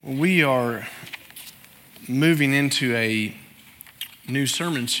We are moving into a new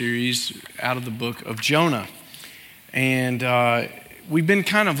sermon series out of the book of Jonah. And we've been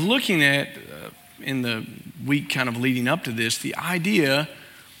kind of looking at, in the week kind of leading up to this, the idea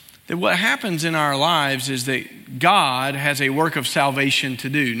that what happens in our lives is that God has a work of salvation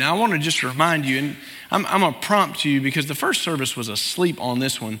to do. Now, I want to just remind you, and I'm going to prompt you because the first service was asleep on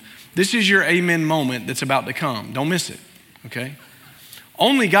this one. This is your amen moment that's about to come. Don't miss it, okay?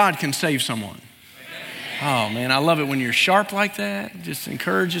 Only God can save someone. Oh, man, I love it when you're sharp like that. It just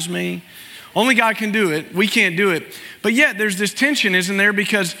encourages me. Only God can do it. We can't do it. But yet there's this tension, isn't there?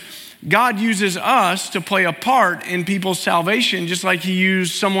 Because God uses us to play a part in people's salvation, just like he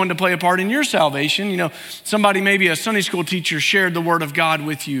used someone to play a part in your salvation. You know, somebody, maybe a Sunday school teacher, shared the word of God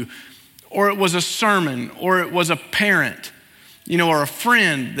with you, or it was a sermon, or it was a parent, you know, or a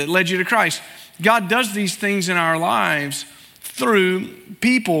friend that led you to Christ. God does these things in our lives through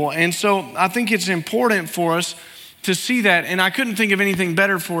people. And so I think it's important for us to see that. And I couldn't think of anything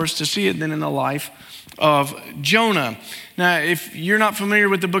better for us to see it than in the life of Jonah. Now, if you're not familiar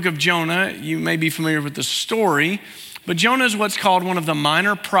with the book of Jonah, you may be familiar with the story, but Jonah is what's called one of the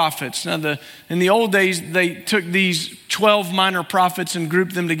minor prophets. Now, in the old days, they took these 12 minor prophets and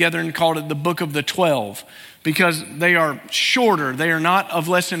grouped them together and called it the book of the 12 because they are shorter. They are not of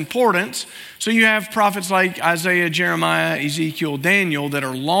less importance. So you have prophets like Isaiah, Jeremiah, Ezekiel, Daniel that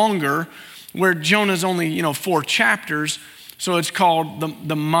are longer, where Jonah's only, 4 chapters. So it's called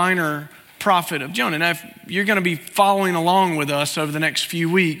the minor prophet of Jonah. Now, if you're going to be following along with us over the next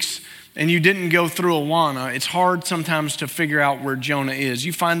few weeks and you didn't go through Awana, it's hard sometimes to figure out where Jonah is.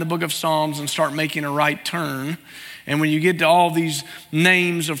 You find the book of Psalms and start making a right turn. And when you get to all these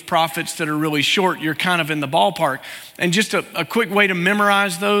names of prophets that are really short, you're kind of in the ballpark. And just a quick way to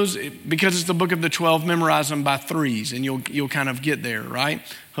memorize those, because it's the book of the 12, memorize them by threes and you'll kind of get there, right?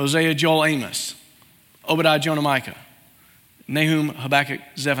 Hosea, Joel, Amos, Obadiah, Jonah, Micah, Nahum, Habakkuk,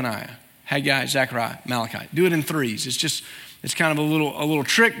 Zephaniah, Haggai, Zechariah, Malachi. Do it in threes. It's kind of a little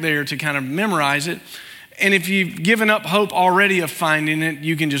trick there to kind of memorize it. And if you've given up hope already of finding it,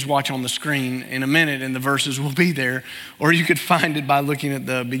 you can just watch on the screen in a minute and the verses will be there. Or you could find it by looking at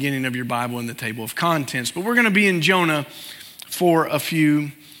the beginning of your Bible in the table of contents. But we're going to be in Jonah for a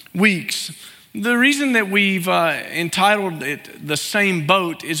few weeks. The reason that we've entitled it The Same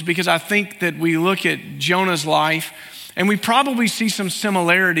Boat is because I think that we look at Jonah's life and we probably see some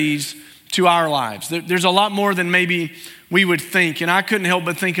similarities to our lives. There's a lot more than maybe we would think. And I couldn't help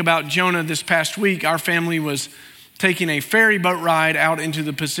but think about Jonah this past week. Our family was taking a ferry boat ride out into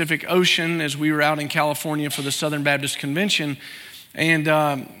the Pacific Ocean as we were out in California for the Southern Baptist Convention. And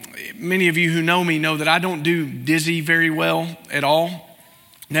many of you who know me know that I don't do dizzy very well at all.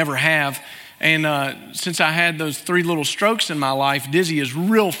 Never have. And since I had those 3 little strokes in my life, dizzy is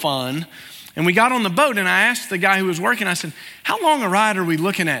real fun. And we got on the boat and I asked the guy who was working, I said, how long a ride are we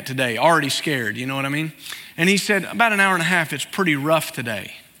looking at today? Already scared, you know what I mean? And he said, about an hour and a half, it's pretty rough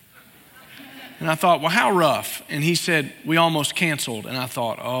today. And I thought, well, how rough? And he said, we almost canceled. And I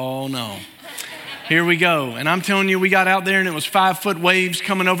thought, oh no, here we go. And I'm telling you, we got out there and it was 5-foot waves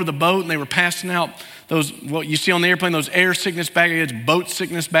coming over the boat and they were passing out those, what you see on the airplane, those air sickness bags, boat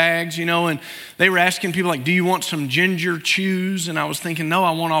sickness bags, and they were asking people like, do you want some ginger chews? And I was thinking, no,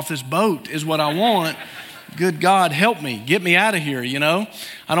 I want off this boat is what I want. Good God, help me, get me out of here,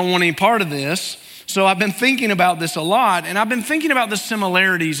 I don't want any part of this. So I've been thinking about this a lot, and I've been thinking about the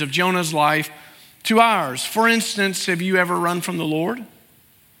similarities of Jonah's life to ours. For instance, have you ever run from the Lord?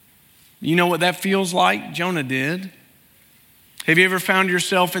 You know what that feels like? Jonah did. Have you ever found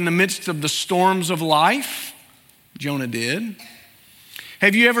yourself in the midst of the storms of life? Jonah did.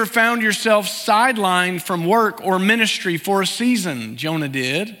 Have you ever found yourself sidelined from work or ministry for a season? Jonah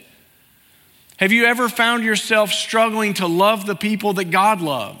did. Have you ever found yourself struggling to love the people that God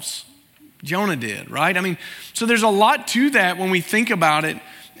loves? Jonah did, right? So there's a lot to that when we think about it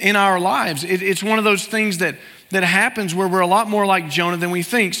in our lives. It's one of those things that happens where we're a lot more like Jonah than we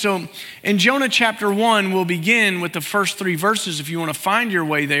think. So in Jonah chapter 1, we'll begin with the first 3 verses if you want to find your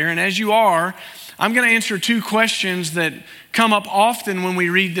way there. And as you are, I'm going to answer 2 questions that come up often when we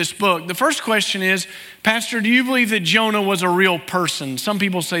read this book. The first question is, Pastor, do you believe that Jonah was a real person? Some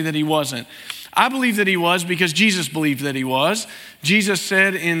people say that he wasn't. I believe that he was because Jesus believed that he was. Jesus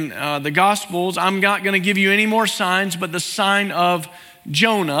said in the Gospels, I'm not going to give you any more signs but the sign of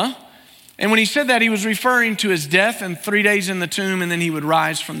Jonah. And when he said that, he was referring to his death and 3 days in the tomb, and then he would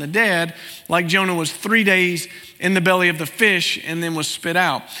rise from the dead, like Jonah was 3 days in the belly of the fish and then was spit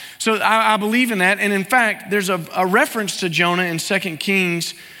out. So I believe in that. And in fact, there's a reference to Jonah in 2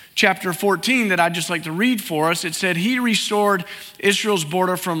 Kings chapter 14 that I'd just like to read for us. It said, he restored Israel's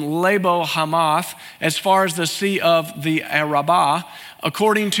border from Lebo Hamath as far as the sea of the Arabah,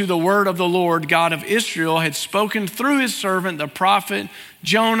 according to the word of the Lord God of Israel had spoken through his servant, the prophet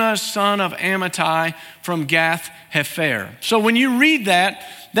Jonah, son of Amittai from Gath Hepher. So when you read that,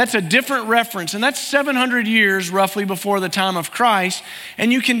 that's a different reference, and that's 700 years roughly before the time of Christ,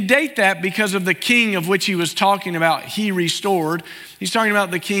 and you can date that because of the king of which he was talking about, he restored. He's talking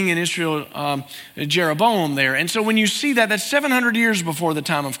about the king in Israel, Jeroboam there. And so when you see that, that's 700 years before the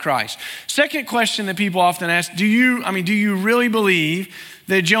time of Christ. Second question that people often ask, do you really believe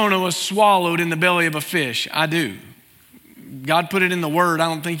that Jonah was swallowed in the belly of a fish? I do. God put it in the word. I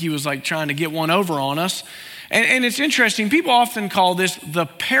don't think he was like trying to get one over on us. And it's interesting, people often call this the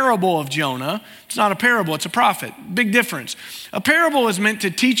parable of Jonah. It's not a parable, it's a prophet. Big difference. A parable is meant to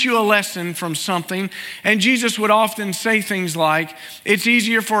teach you a lesson from something, and Jesus would often say things like, it's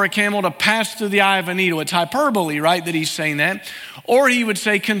easier for a camel to pass through the eye of a needle. It's hyperbole, right, that he's saying that. Or he would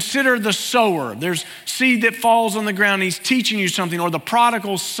say, consider the sower. There's seed that falls on the ground. He's teaching you something. Or the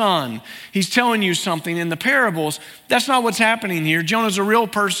prodigal son. He's telling you something. In the parables, that's not what's happening here. Jonah's a real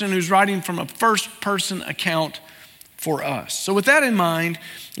person who's writing from a first-person account for us. So with that in mind,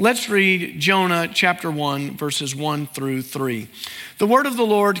 let's read Jonah chapter 1, verses 1 through 3. The word of the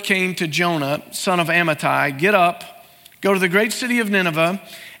Lord came to Jonah, son of Amittai, get up, go to the great city of Nineveh,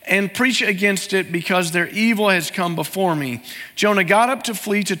 and preach against it because their evil has come before me. Jonah got up to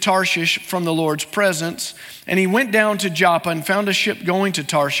flee to Tarshish from the Lord's presence, and he went down to Joppa and found a ship going to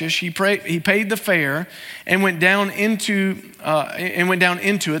Tarshish. He paid the fare and went down into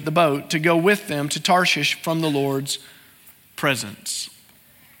it, the boat, to go with them to Tarshish from the Lord's presence.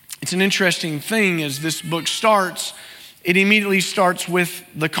 It's an interesting thing as this book starts. It immediately starts with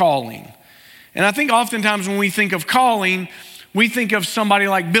the calling. And I think oftentimes when we think of calling, we think of somebody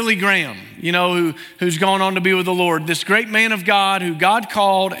like Billy Graham, who's gone on to be with the Lord, this great man of God who God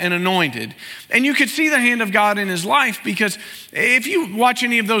called and anointed. And you could see the hand of God in his life because if you watch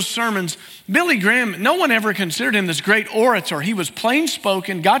any of those sermons, Billy Graham, no one ever considered him this great orator. He was plain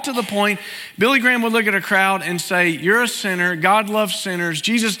spoken, got to the point. Billy Graham would look at a crowd and say, you're a sinner, God loves sinners,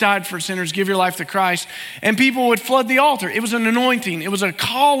 Jesus died for sinners, give your life to Christ. And people would flood the altar. It was an anointing. It was a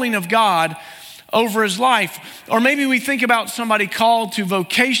calling of God over his life. Or maybe we think about somebody called to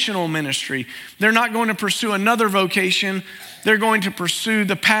vocational ministry. They're not going to pursue another vocation. They're going to pursue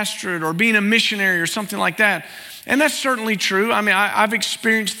the pastorate or being a missionary or something like that. And that's certainly true. I mean, I've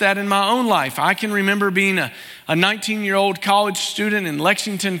experienced that in my own life. I can remember being a 19-year-old college student in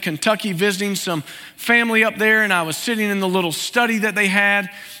Lexington, Kentucky, visiting some family up there, and I was sitting in the little study that they had,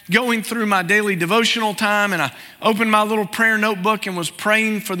 going through my daily devotional time, and I opened my little prayer notebook and was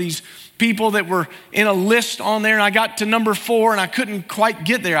praying for these people that were in a list on there, and I got to number 4 and I couldn't quite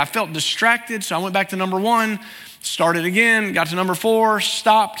get there. I felt distracted, so I went back to number 1, started again, got to number 4,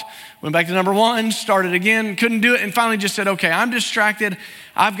 stopped, went back to number 1, started again, couldn't do it, and finally just said, okay, I'm distracted,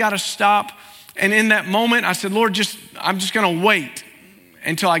 I've got to stop. And in that moment, I said, Lord, I'm just going to wait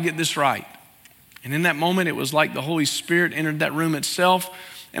until I get this right. And in that moment, it was like the Holy Spirit entered that room itself.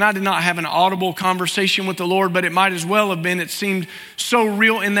 And I did not have an audible conversation with the Lord, but it might as well have been. It seemed so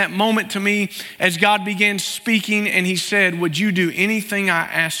real in that moment to me as God began speaking, and he said, would you do anything I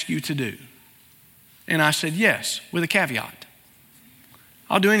ask you to do? And I said, yes, with a caveat.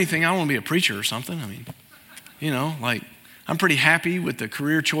 I'll do anything. I don't want to be a preacher or something. I mean, I'm pretty happy with the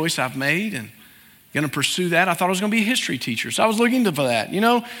career choice I've made and going to pursue that. I thought I was going to be a history teacher, so I was looking for that,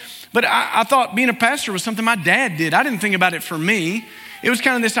 But I thought being a pastor was something my dad did. I didn't think about it for me. It was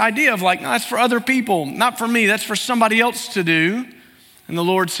kind of this idea of like, no, that's for other people, not for me. That's for somebody else to do. And the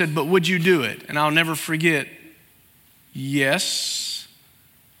Lord said, but would you do it? And I'll never forget, yes,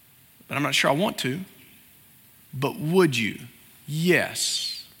 but I'm not sure I want to. But would you?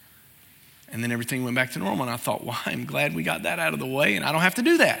 Yes. And then everything went back to normal. And I thought, well, I'm glad we got that out of the way and I don't have to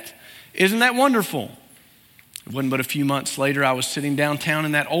do that. Isn't that wonderful? It wasn't but a few months later, I was sitting downtown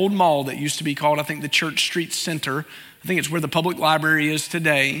in that old mall that used to be called, I think, the Church Street Center. I think it's where the public library is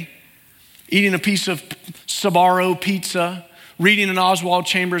today. Eating a piece of Sbarro pizza, reading an Oswald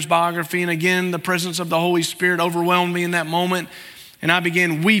Chambers biography. And again, the presence of the Holy Spirit overwhelmed me in that moment. And I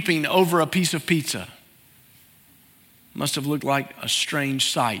began weeping over a piece of pizza. Must have looked like a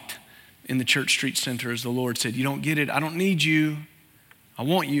strange sight in the Church Street Center as the Lord said, you don't get it. I don't need you. I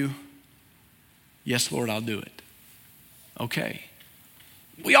want you. Yes, Lord, I'll do it. Okay.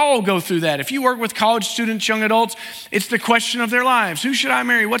 We all go through that. If you work with college students, young adults, it's the question of their lives. Who should I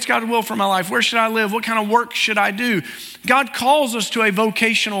marry? What's God's will for my life? Where should I live? What kind of work should I do? God calls us to a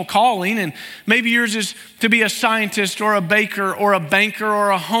vocational calling, and maybe yours is to be a scientist or a baker or a banker or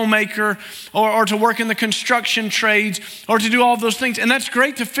a homemaker or to work in the construction trades or to do all of those things. And that's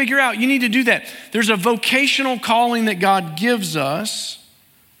great to figure out. You need to do that. There's a vocational calling that God gives us,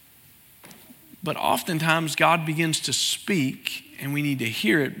 but oftentimes God begins to speak and we need to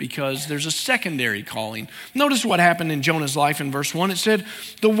hear it because there's a secondary calling. Notice what happened in Jonah's life in verse 1. It said,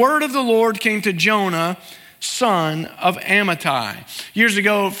 the word of the Lord came to Jonah, son of Amittai. Years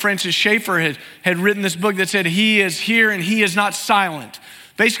ago, Francis Schaeffer had written this book that said, he is here and he is not silent.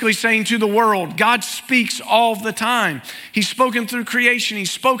 Basically saying to the world, God speaks all the time. He's spoken through creation.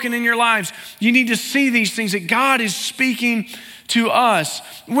 He's spoken in your lives. You need to see these things, that God is speaking to us.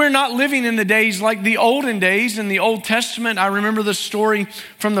 We're not living in the days like the olden days. In the Old Testament, I remember the story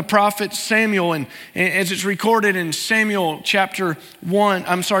from the prophet Samuel, and as it's recorded in Samuel chapter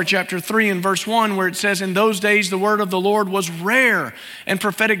 3 and verse 1, where it says, in those days the word of the Lord was rare and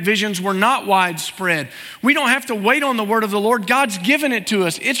prophetic visions were not widespread. We don't have to wait on the word of the Lord. God's given it to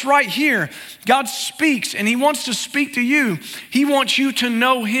us. It's right here. God speaks, and he wants to speak to you. He wants you to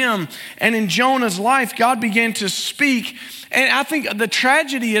know him. And in Jonah's life, God began to speak. And I think the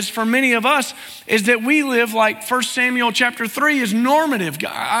tragedy is for many of us is that we live like 1 Samuel chapter 3 is normative.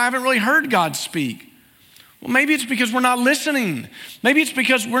 I haven't really heard God speak. Well, maybe it's because we're not listening. Maybe it's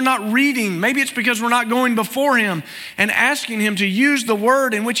because we're not reading. Maybe it's because we're not going before him and asking him to use the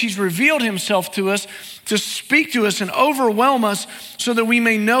word in which he's revealed himself to us to speak to us and overwhelm us so that we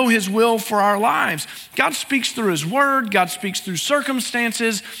may know his will for our lives. God speaks through his word. God speaks through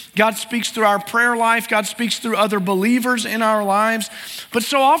circumstances. God speaks through our prayer life. God speaks through other believers in our lives. But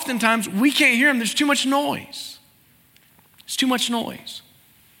so oftentimes we can't hear him. There's too much noise. It's too much noise.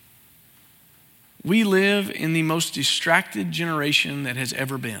 We live in the most distracted generation that has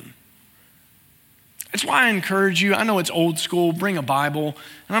ever been. That's why I encourage you. I know it's old school. Bring a Bible.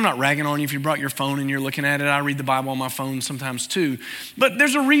 And I'm not ragging on you if you brought your phone and you're looking at it. I read the Bible on my phone sometimes too. But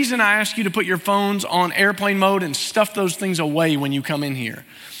there's a reason I ask you to put your phones on airplane mode and stuff those things away when you come in here.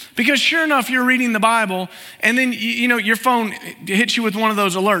 Because sure enough, you're reading the Bible and then your phone hits you with one of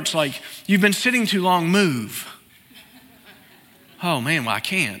those alerts like, you've been sitting too long, move. Oh man, well I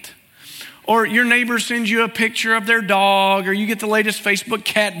can't. Or your neighbor sends you a picture of their dog, or you get the latest Facebook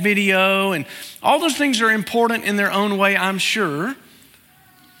cat video, and all those things are important in their own way, I'm sure.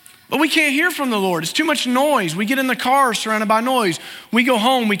 But we can't hear from the Lord. It's too much noise. We get in the car surrounded by noise. We go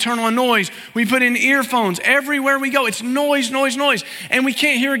home, we turn on noise. We put in earphones. Everywhere we go, it's noise, noise, noise. And we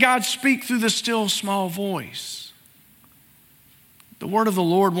can't hear God speak through the still small voice. The word of the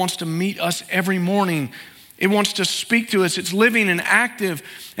Lord wants to meet us every morning. It wants to speak to us. It's living and active,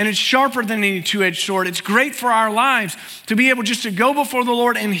 and it's sharper than any two-edged sword. It's great for our lives to be able just to go before the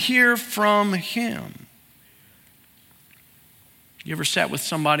Lord and hear from him. You ever sat with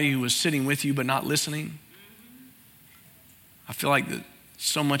somebody who was sitting with you but not listening? I feel like that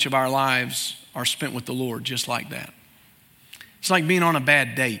so much of our lives are spent with the Lord just like that. It's like being on a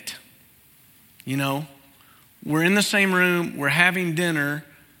bad date. We're in the same room, we're having dinner,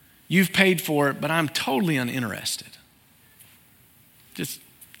 you've paid for it, but I'm totally uninterested. Just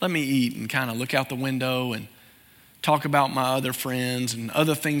let me eat and kind of look out the window and talk about my other friends and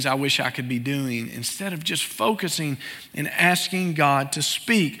other things I wish I could be doing instead of just focusing and asking God to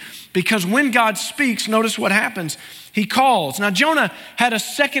speak. Because when God speaks, notice what happens. He calls. Now, Jonah had a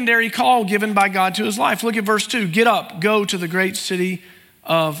secondary call given by God to his life. Look at verse 2. Get up, go to the great city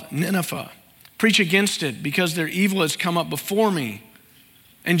of Nineveh. Preach against it because their evil has come up before me.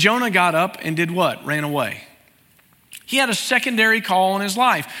 And Jonah got up and did what? Ran away. He had a secondary call in his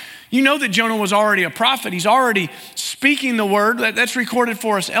life. You know that Jonah was already a prophet. He's already speaking the word. That's recorded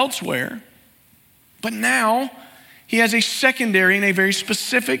for us elsewhere. But now he has a secondary and a very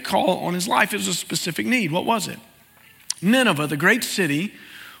specific call on his life. It was a specific need. What was it? Nineveh, the great city,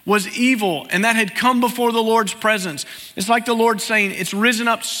 was evil, and that had come before the Lord's presence. It's like the Lord saying, it's risen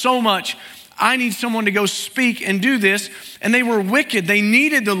up so much, I need someone to go speak and do this. And they were wicked. They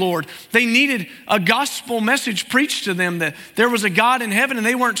needed the Lord. They needed a gospel message preached to them that there was a God in heaven and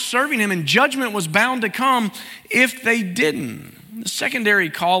they weren't serving him, and judgment was bound to come if they didn't. The secondary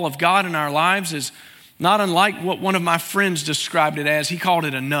call of God in our lives is not unlike what one of my friends described it as. He called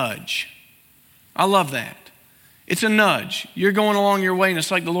it a nudge. I love that. It's a nudge. You're going along your way and it's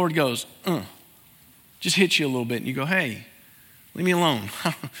like the Lord goes, just hits you a little bit and you go, hey, Leave me alone.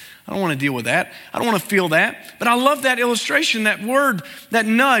 I don't want to deal with that. I don't want to feel that. But I love that illustration, that word, that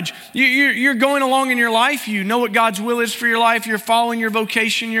nudge. You're going along in your life. You know what God's will is for your life. You're following your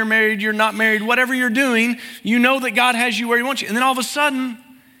vocation. You're married. You're not married. Whatever you're doing, you know that God has you where he wants you. And then all of a sudden,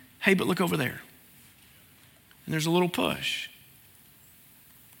 hey, but look over there. And there's a little push.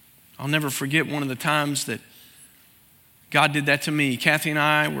 I'll never forget one of the times that God did that to me. Kathy and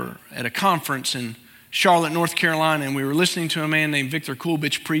I were at a conference in Charlotte, North Carolina, and we were listening to a man named Victor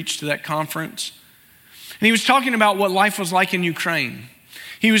Kulbich preach to that conference. And he was talking about what life was like in Ukraine.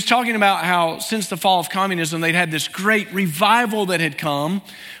 He was talking about how since the fall of communism, they'd had this great revival that had come.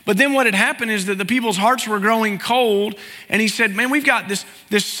 But then what had happened is that the people's hearts were growing cold. And he said, man, we've got this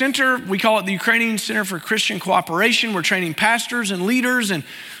center, we call it the Ukrainian Center for Christian Cooperation. We're training pastors and leaders, and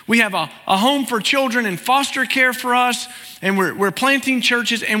we have a home for children and foster care for us. And we're planting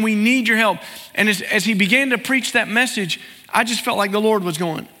churches, and we need your help. And as he began to preach that message, I just felt like the Lord was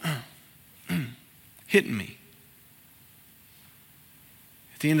going, hitting me.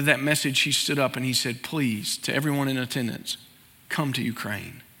 At the end of that message, he stood up and he said, please, to everyone in attendance, come to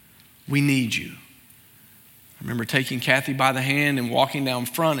Ukraine. We need you. I remember taking Kathy by the hand and walking down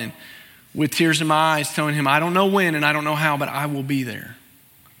front and with tears in my eyes telling him, I don't know when and I don't know how, but I will be there.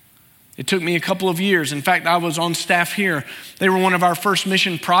 It took me a couple of years. In fact, I was on staff here. They were one of our first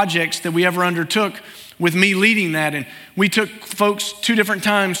mission projects that we ever undertook with me leading that. And we took folks 2 different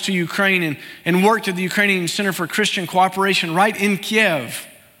times to Ukraine and worked at the Ukrainian Center for Christian Cooperation right in Kiev.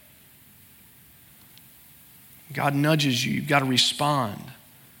 God nudges you. You've got to respond.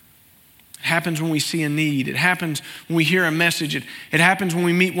 It happens when we see a need. It happens when we hear a message. It happens when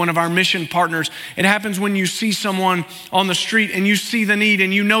we meet one of our mission partners. It happens when you see someone on the street and you see the need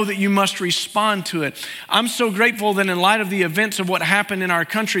and you know that you must respond to it. I'm so grateful that in light of the events of what happened in our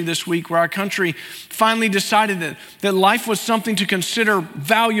country this week, where our country finally decided that life was something to consider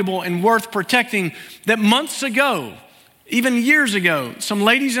valuable and worth protecting, that months ago, even years ago, some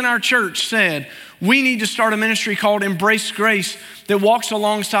ladies in our church said, we need to start a ministry called Embrace Grace that walks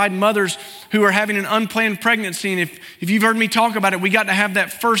alongside mothers who are having an unplanned pregnancy. And if you've heard me talk about it, we got to have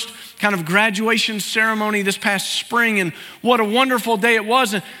that first kind of graduation ceremony this past spring. And what a wonderful day it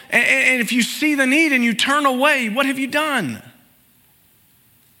was. And if you see the need and you turn away, what have you done?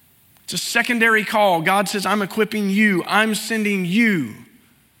 It's a secondary call. God says, I'm equipping you. I'm sending you.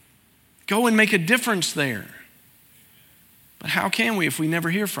 Go and make a difference there. But how can we if we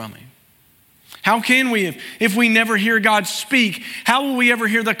never hear from him? How can we if we never hear God speak? How will we ever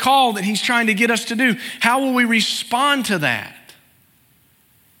hear the call that he's trying to get us to do? How will we respond to that?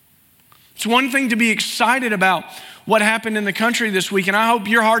 It's one thing to be excited about what happened in the country this week, and I hope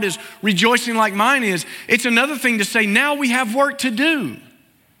your heart is rejoicing like mine is. It's another thing to say, now we have work to do.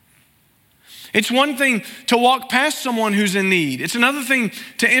 It's one thing to walk past someone who's in need. It's another thing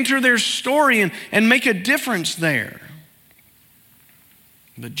to enter their story and make a difference there.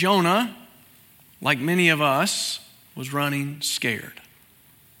 But Jonah, like many of us, was running scared.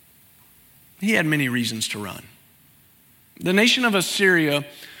 He had many reasons to run. The nation of Assyria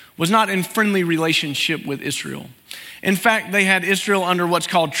was not in friendly relationship with Israel. In fact, they had Israel under what's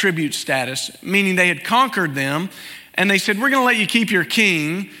called tribute status, meaning they had conquered them, and they said, we're going to let you keep your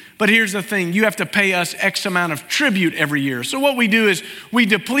king, but here's the thing, you have to pay us X amount of tribute every year. So what we do is we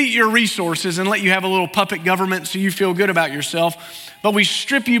deplete your resources and let you have a little puppet government so you feel good about yourself, but we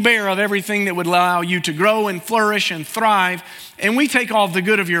strip you bare of everything that would allow you to grow and flourish and thrive, and we take all the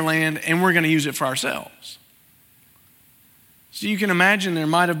good of your land and we're going to use it for ourselves. So you can imagine there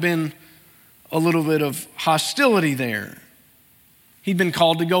might have been a little bit of hostility there. He'd been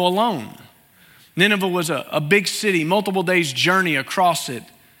called to go alone. Nineveh was a big city, multiple days' journey across it.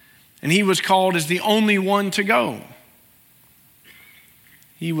 And he was called as the only one to go.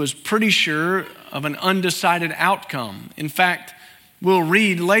 He was pretty sure of an undecided outcome. In fact, we'll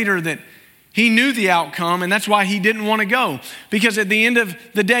read later that he knew the outcome, and that's why he didn't want to go. Because at the end of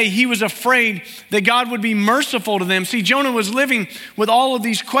the day, he was afraid that God would be merciful to them. See, Jonah was living with all of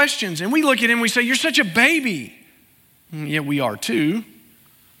these questions. And we look at him and we say, you're such a baby. Yeah, we are too.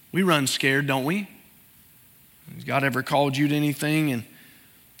 We run scared, don't we? Has God ever called you to anything and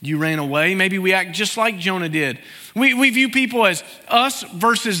you ran away? Maybe we act just like Jonah did. We view people as us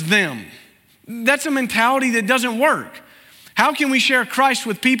versus them. That's a mentality that doesn't work. How can we share Christ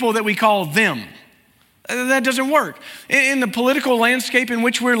with people that we call them? That doesn't work. In the political landscape in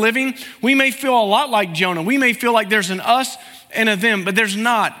which we're living, we may feel a lot like Jonah. We may feel like there's an us and a them, but there's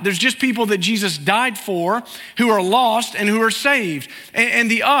not. There's just people that Jesus died for who are lost and who are saved. And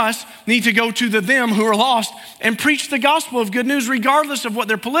the us need to go to the them who are lost and preach the gospel of good news regardless of what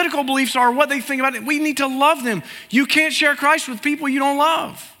their political beliefs are, what they think about it. We need to love them. You can't share Christ with people you don't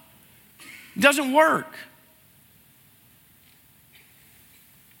love. It doesn't work.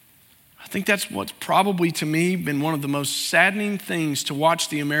 I think that's what's probably to me been one of the most saddening things to watch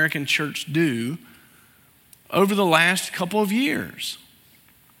the American church do over the last couple of years.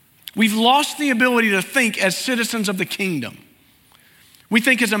 We've lost the ability to think as citizens of the kingdom. We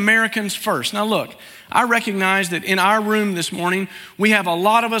think as Americans first. Now look, I recognize that in our room this morning, we have a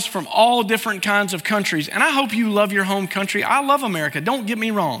lot of us from all different kinds of countries, and I hope you love your home country. I love America, don't get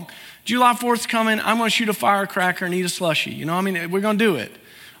me wrong. July 4th's coming, I'm gonna shoot a firecracker and eat a slushie. You know, we're gonna do it.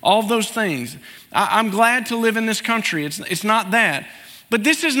 All of those things. I'm glad to live in this country. It's not that. But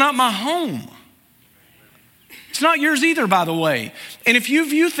this is not my home. It's not yours either, by the way. And if you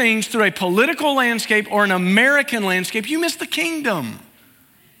view things through a political landscape or an American landscape, you miss the kingdom.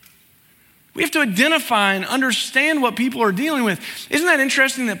 We have to identify and understand what people are dealing with. Isn't that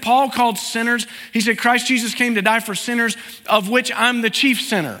interesting that Paul called sinners? He said, Christ Jesus came to die for sinners, of which I'm the chief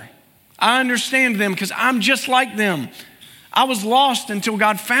sinner. I understand them because I'm just like them. I was lost until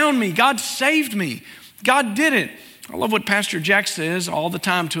God found me. God saved me. God did it. I love what Pastor Jack says all the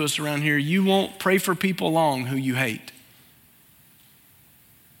time to us around here. You won't pray for people long who you hate.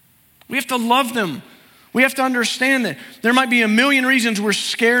 We have to love them. We have to understand that there might be a million reasons we're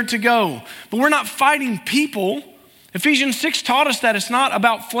scared to go, but we're not fighting people. Ephesians 6 taught us that it's not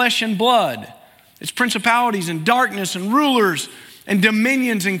about flesh and blood. It's principalities and darkness and rulers and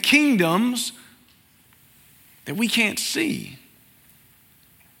dominions and kingdoms that we can't see.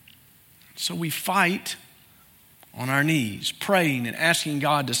 So we fight on our knees, praying and asking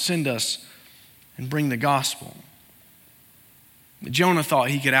God to send us and bring the gospel. But Jonah thought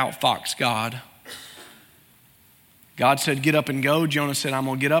he could outfox God. God said, get up and go. Jonah said, I'm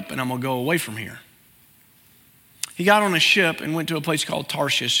going to get up and I'm going to go away from here. He got on a ship and went to a place called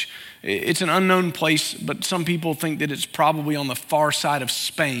Tarshish. It's an unknown place, but some people think that it's probably on the far side of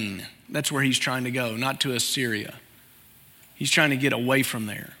Spain. That's where he's trying to go, not to Assyria. He's trying to get away from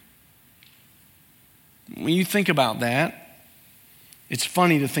there. When you think about that, it's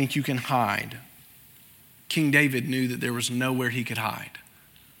funny to think you can hide. King David knew that there was nowhere he could hide.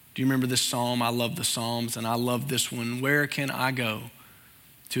 Do you remember this psalm? I love the Psalms, and I love this one. Where can I go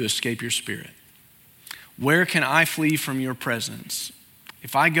to escape your spirit? Where can I flee from your presence?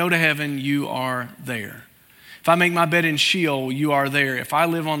 If I go to heaven, you are there. If I make my bed in Sheol, you are there. If I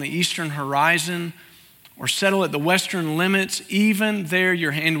live on the eastern horizon or settle at the western limits, even there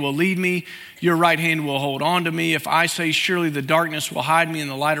your hand will lead me, your right hand will hold on to me. If I say, surely the darkness will hide me and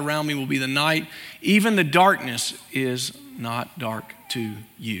the light around me will be the night, even the darkness is not dark to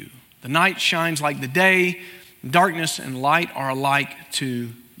you. The night shines like the day. Darkness and light are alike to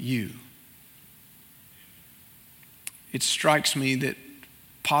you. It strikes me that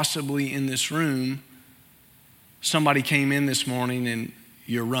possibly in this room, somebody came in this morning and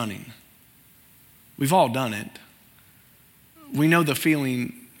you're running. We've all done it. We know the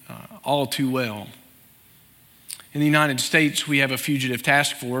feeling all too well. In the United States, we have a fugitive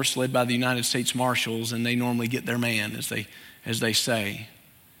task force led by the United States Marshals, and they normally get their man, as they say.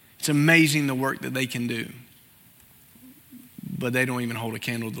 It's amazing the work that they can do, but they don't even hold a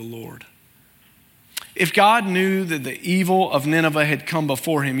candle to the Lord. If God knew that the evil of Nineveh had come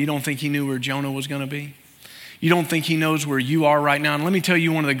before him, you don't think he knew where Jonah was going to be? You don't think he knows where you are right now? And let me tell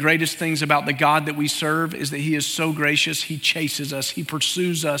you, one of the greatest things about the God that we serve is that he is so gracious. He chases us. He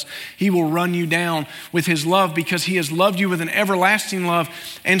pursues us. He will run you down with his love because he has loved you with an everlasting love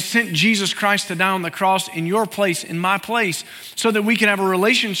and sent Jesus Christ to die on the cross in your place, in my place, so that we can have a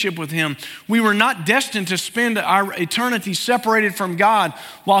relationship with him. We were not destined to spend our eternity separated from God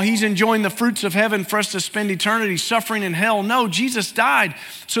while he's enjoying the fruits of heaven for us to spend eternity suffering in hell. No, Jesus died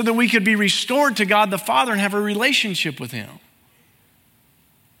so that we could be restored to God the Father and have a relationship with him.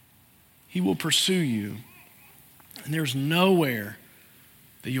 He will pursue you, and there's nowhere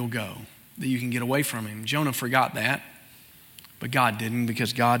that you'll go that you can get away from him. Jonah forgot that, but God didn't,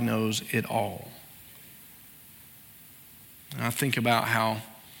 because God knows it all. And I think about how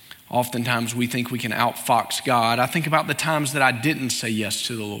oftentimes we think we can outfox God. I think about the times that I didn't say yes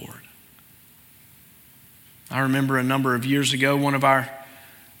to the Lord. I remember a number of years ago, one of our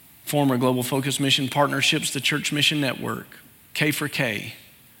former Global Focus Mission partnerships, the Church Mission Network, K4K,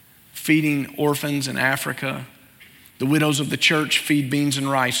 feeding orphans in Africa. The widows of the church feed beans and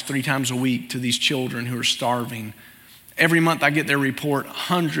rice 3 times a week to these children who are starving. Every month I get their report,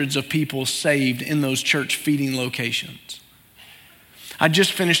 hundreds of people saved in those church feeding locations. I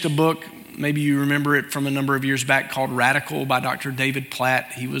just finished a book, maybe you remember it from a number of years back, called Radical by Dr. David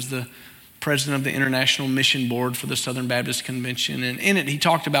Platt. He was the president of the International Mission Board for the Southern Baptist Convention. And in it, he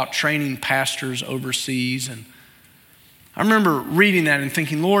talked about training pastors overseas. And I remember reading that and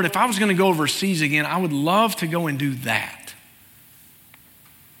thinking, Lord, if I was going to go overseas again, I would love to go and do that.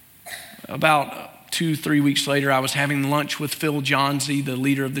 About 2-3 weeks later, I was having lunch with Phil Johnsey, the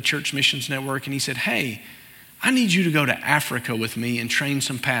leader of the Church Missions Network, and he said, hey, I need you to go to Africa with me and train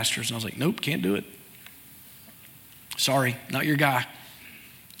some pastors. And I was like, nope, can't do it. Sorry, not your guy.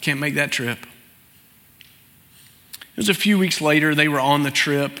 Can't make that trip. It was a few weeks later, they were on the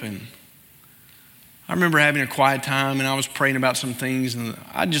trip, and I remember having a quiet time, and I was praying about some things, and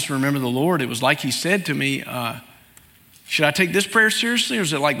I just remember the Lord. It was like he said to me, should I take this prayer seriously, or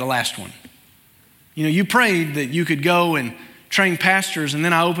is it like the last one? You know, you prayed that you could go and train pastors, and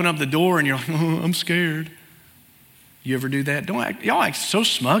then I open up the door, and you're like, oh, I'm scared. You ever do that? Y'all act so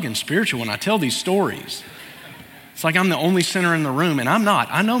smug and spiritual when I tell these stories. It's like I'm the only sinner in the room, and I'm not.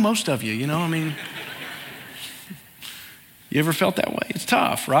 I know most of you, I mean. You ever felt that way? It's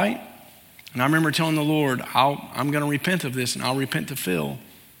tough, right? And I remember telling the Lord, I'm going to repent of this, and I'll repent to Phil.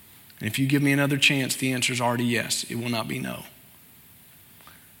 And if you give me another chance, the answer is already yes. It will not be no.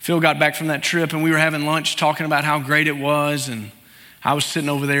 Phil got back from that trip, and we were having lunch talking about how great it was, and I was sitting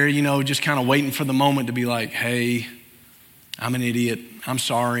over there, just kind of waiting for the moment to be like, hey, I'm an idiot. I'm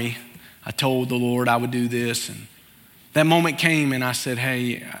sorry. I told the Lord I would do this, and that moment came, and I said,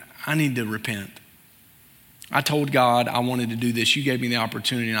 hey, I need to repent. I told God I wanted to do this. You gave me the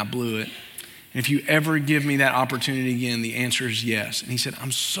opportunity, and I blew it. And if you ever give me that opportunity again, the answer is yes. And he said,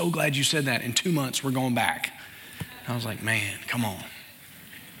 I'm so glad you said that. In 2 months, we're going back. And I was like, man, come on.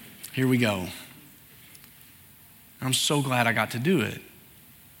 Here we go. I'm so glad I got to do it.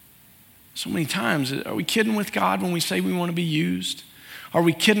 So many times, are we kidding with God when we say we want to be used? Are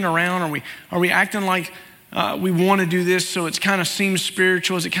we kidding around? Are we acting like we want to do this so it kind of seems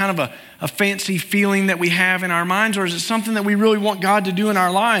spiritual? Is it kind of a fancy feeling that we have in our minds, or is it something that we really want God to do in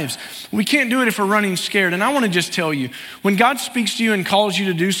our lives? We can't do it if we're running scared. And I want to just tell you, when God speaks to you and calls you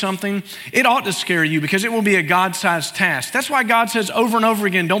to do something, it ought to scare you because it will be a God-sized task. That's why God says over and over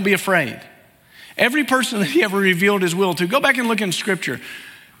again, don't be afraid. Every person that he ever revealed his will to, go back and look in Scripture.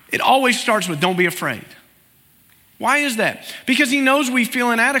 It always starts with don't be afraid. Why is that? Because he knows we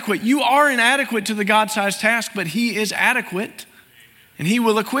feel inadequate. You are inadequate to the God-sized task, but he is adequate and he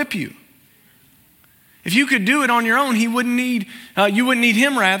will equip you. If you could do it on your own, you wouldn't need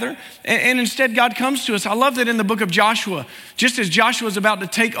him rather. And instead God comes to us. I love that in the book of Joshua, just as Joshua is about to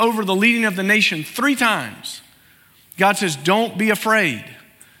take over the leading of the nation 3 times, God says, don't be afraid.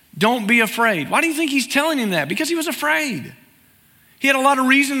 Don't be afraid. Why do you think he's telling him that? Because he was afraid. He had a lot of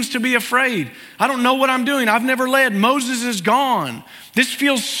reasons to be afraid. I don't know what I'm doing. I've never led. Moses is gone. This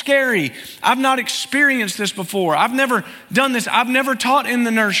feels scary. I've not experienced this before. I've never done this. I've never taught in the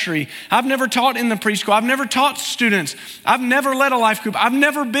nursery. I've never taught in the preschool. I've never taught students. I've never led a life group. I've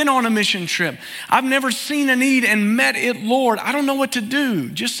never been on a mission trip. I've never seen a need and met it, Lord. I don't know what to do.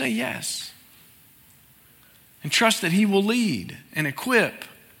 Just say yes. And trust that he will lead and equip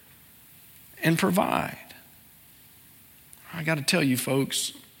and provide. I got to tell you,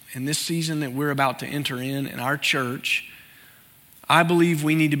 folks, in this season that we're about to enter in our church, I believe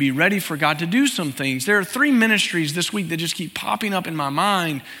we need to be ready for God to do some things. There are 3 ministries this week that just keep popping up in my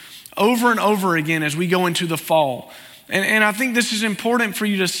mind over and over again as we go into the fall. And I think this is important for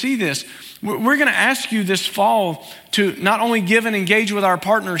you to see this. We're going to ask you this fall to not only give and engage with our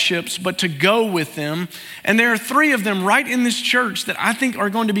partnerships, but to go with them. And there are 3 of them right in this church that I think are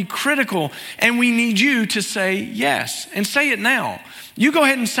going to be critical. And we need you to say yes, and say it now. You go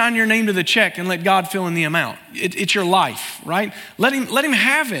ahead and sign your name to the check and let God fill in the amount. It's your life, right? Let him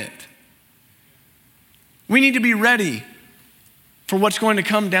have it. We need to be ready for what's going to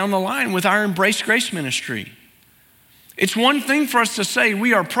come down the line with our Embrace Grace ministry. It's one thing for us to say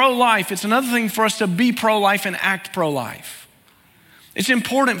we are pro-life. It's another thing for us to be pro-life and act pro-life. It's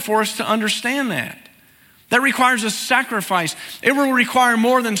important for us to understand that. That requires a sacrifice. It will require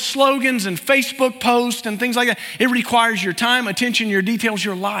more than slogans and Facebook posts and things like that. It requires your time, attention, your details,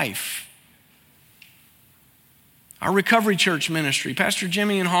 your life. Our Recovery Church ministry, Pastor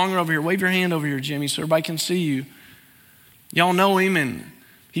Jimmy and Hong are over here. Wave your hand over here, Jimmy, so everybody can see you. Y'all know him, and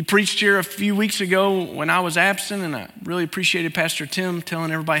he preached here a few weeks ago when I was absent, and I really appreciated Pastor Tim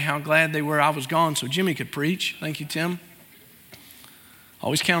telling everybody how glad they were I was gone so Jimmy could preach. Thank you, Tim.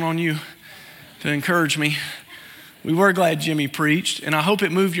 Always count on you to encourage me. We were glad Jimmy preached, and I hope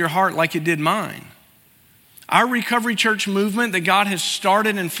it moved your heart like it did mine. Our Recovery Church movement that God has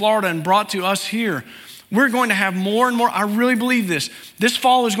started in Florida and brought to us here We're going to have more and more. I really believe this. This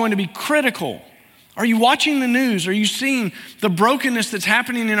fall is going to be critical. Are you watching the news? Are you seeing the brokenness that's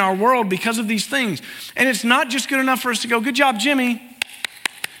happening in our world because of these things? And it's not just good enough for us to go, good job, Jimmy.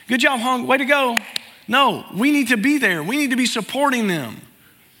 Good job, Hung. Way to go. No, we need to be there. We need to be supporting them.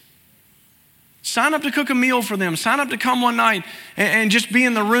 Sign up to cook a meal for them. Sign up to come one night and just be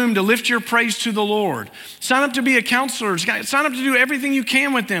in the room to lift your praise to the Lord. Sign up to be a counselor. Sign up to do everything you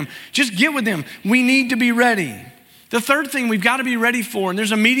can with them. Just get with them. We need to be ready. The third thing we've got to be ready for, and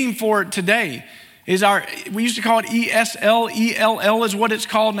there's a meeting for it today, is we used to call it ESL. ELL is what it's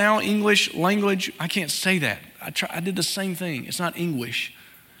called now, English language. I can't say that. I did the same thing. It's not English.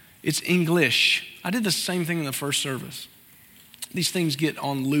 It's English. I did the same thing in the first service. These things get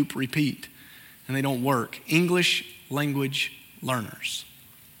on loop repeat. And they don't work. English language learners.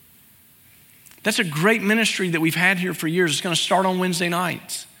 That's a great ministry that we've had here for years. It's going to start on Wednesday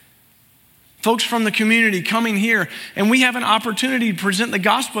nights. Folks from the community coming here, and we have an opportunity to present the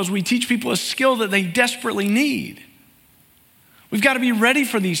gospel as we teach people a skill that they desperately need. We've got to be ready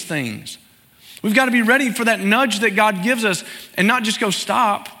for these things. We've got to be ready for that nudge that God gives us and not just go,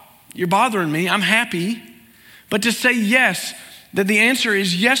 stop, you're bothering me, I'm happy, but to say yes. That the answer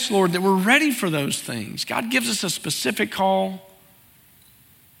is yes, Lord, that we're ready for those things. God gives us a specific call.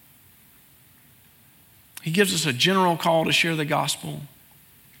 He gives us a general call to share the gospel.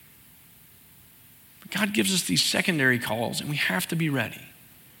 But God gives us these secondary calls, and we have to be ready.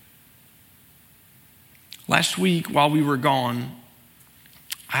 Last week, while we were gone,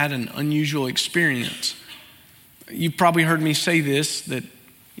 I had an unusual experience. You've probably heard me say this, that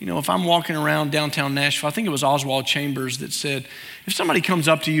if I'm walking around downtown Nashville, I think it was Oswald Chambers that said, if somebody comes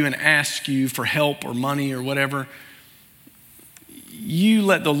up to you and asks you for help or money or whatever, you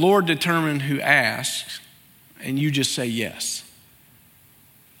let the Lord determine who asks, and you just say yes.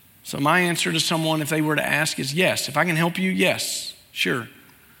 So my answer to someone, if they were to ask, is yes. If I can help you, yes, sure.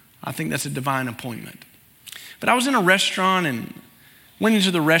 I think that's a divine appointment. But I was in a restaurant and went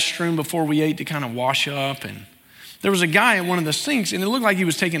into the restroom before we ate to kind of wash up, and there was a guy at one of the sinks, and it looked like he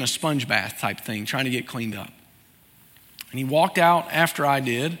was taking a sponge bath type thing, trying to get cleaned up. And he walked out after I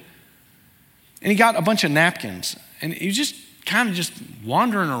did, and he got a bunch of napkins, and he was just kind of just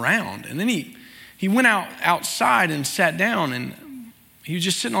wandering around. And then he went outside and sat down, and he was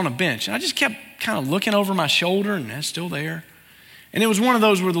just sitting on a bench. And I just kept kind of looking over my shoulder, and that's still there. And it was one of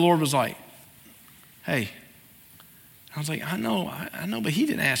those where the Lord was like, hey. I was like, I know, but he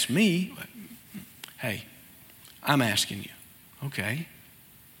didn't ask me. But, hey. I'm asking you. Okay.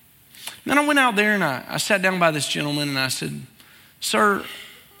 Then I went out there and I sat down by this gentleman and I said, sir,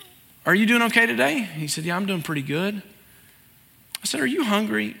 are you doing okay today? He said, yeah, I'm doing pretty good. I said, are you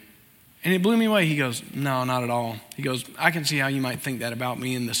hungry? And it blew me away. He goes, no, not at all. He goes, I can see how you might think that about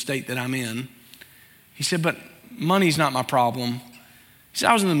me in the state that I'm in. He said, but money's not my problem. He said,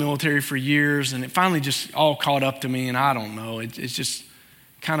 I was in the military for years and it finally just all caught up to me and I don't know. It's just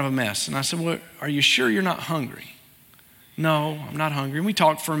kind of a mess. And I said, well, are you sure you're not hungry? No, I'm not hungry. And we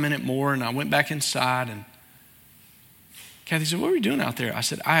talked for a minute more and I went back inside and Kathy said, what were you doing out there? I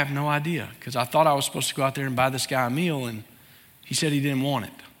said, I have no idea because I thought I was supposed to go out there and buy this guy a meal and he said he didn't want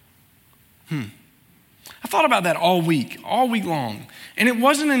it. I thought about that all week long. And it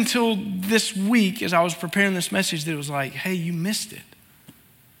wasn't until this week as I was preparing this message that it was like, hey, you missed it.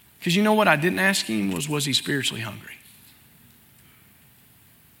 Because you know what I didn't ask him was he spiritually hungry?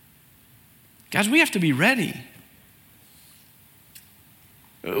 Guys, we have to be ready.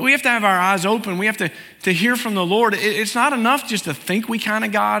 We have to have our eyes open. We have to hear from the Lord. It's not enough just to think we kind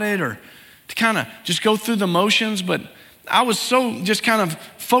of got it or to kind of just go through the motions. But I was so just kind of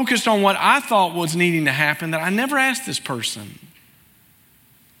focused on what I thought was needing to happen that I never asked this person,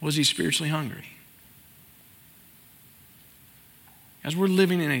 was he spiritually hungry? As we're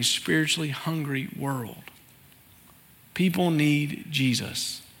living in a spiritually hungry world, people need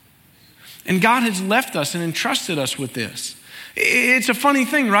Jesus. And God has left us and entrusted us with this. It's a funny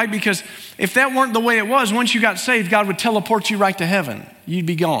thing, right? Because if that weren't the way it was, once you got saved, God would teleport you right to heaven. You'd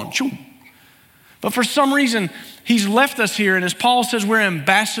be gone. But for some reason, he's left us here. And as Paul says, we're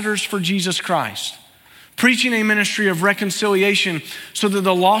ambassadors for Jesus Christ, preaching a ministry of reconciliation so that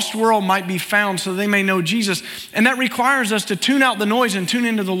the lost world might be found so they may know Jesus. And that requires us to tune out the noise and tune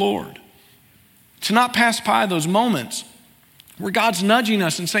into the Lord, to not pass by those moments where God's nudging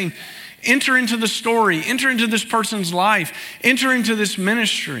us and saying, enter into the story, enter into this person's life, enter into this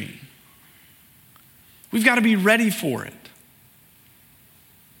ministry. We've got to be ready for it.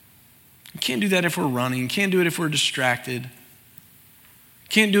 We can't do that if we're running, can't do it if we're distracted,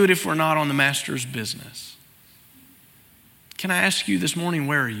 can't do it if we're not on the Master's business. Can I ask you this morning,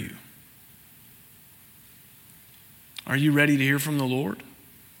 where are you? Are you ready to hear from the Lord?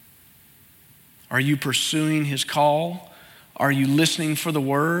 Are you pursuing His call? Are you listening for the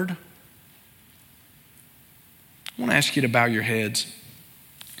word? I want to ask you to bow your heads.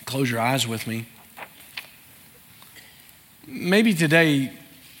 Close your eyes with me. Maybe today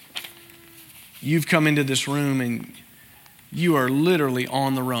you've come into this room and you are literally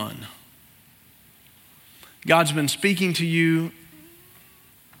on the run. God's been speaking to you.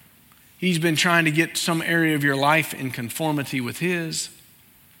 He's been trying to get some area of your life in conformity with His.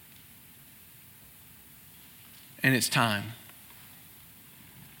 And it's time.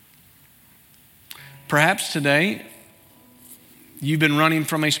 Perhaps today you've been running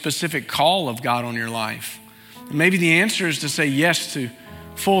from a specific call of God on your life. And maybe the answer is to say yes to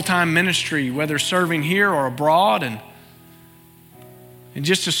full-time ministry, whether serving here or abroad, and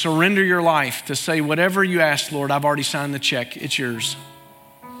just to surrender your life, to say, whatever you ask, Lord, I've already signed the check. It's yours.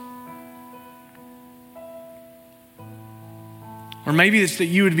 Or maybe it's that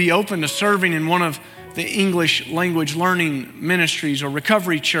you would be open to serving in one of the English language learning ministries or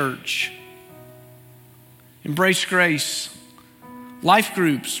Recovery Church, Embrace Grace, life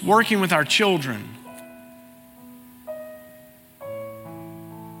groups, working with our children.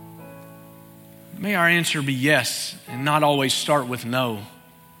 May our answer be yes and not always start with no,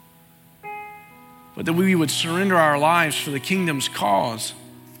 but that we would surrender our lives for the kingdom's cause.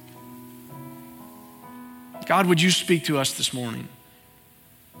 God, would you speak to us this morning?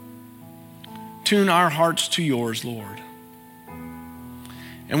 Tune our hearts to yours, Lord.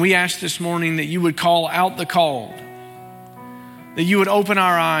 And we ask this morning that you would call out the called, that you would open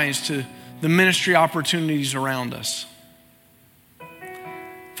our eyes to the ministry opportunities around us.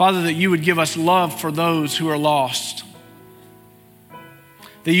 Father, that you would give us love for those who are lost,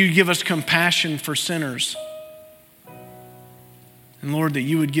 that you'd give us compassion for sinners, and Lord, that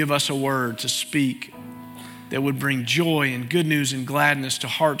you would give us a word to speak that would bring joy and good news and gladness to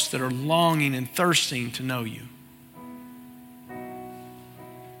hearts that are longing and thirsting to know you.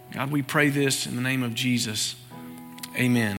 God, we pray this in the name of Jesus. Amen.